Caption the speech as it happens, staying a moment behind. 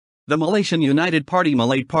The Malaysian United Party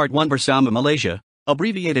Malay Part 1 Bersama Malaysia,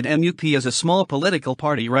 abbreviated MUP, is a small political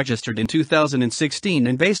party registered in 2016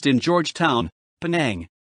 and based in Georgetown, Penang.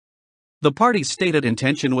 The party's stated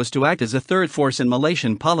intention was to act as a third force in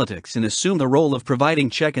Malaysian politics and assume the role of providing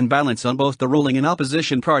check and balance on both the ruling and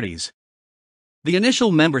opposition parties. The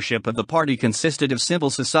initial membership of the party consisted of civil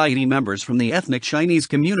society members from the ethnic Chinese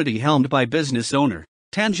community helmed by business owner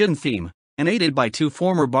Tan Jin Thiem, and aided by two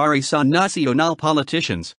former Barisan Nasional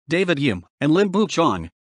politicians, David Yim and Lim Bu Chong.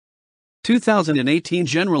 2018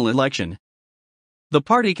 general election. The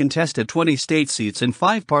party contested 20 state seats and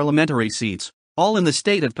 5 parliamentary seats, all in the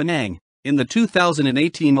state of Penang, in the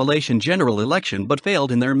 2018 Malaysian general election, but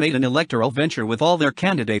failed in their maiden electoral venture, with all their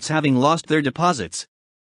candidates having lost their deposits.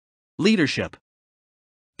 Leadership.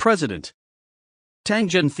 President: Tan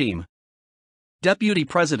Jin Thiem. Deputy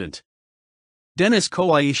President: Dennis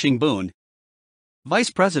Kowai Shingbun.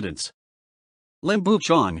 Vice Presidents: Lim Bu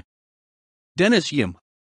Chong, Dennis Yim,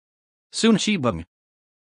 Soon Shibung,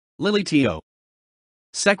 Lily Teo.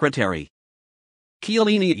 Secretary: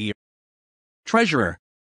 Kielini. Treasurer: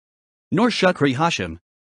 Nur Shukri Hashim.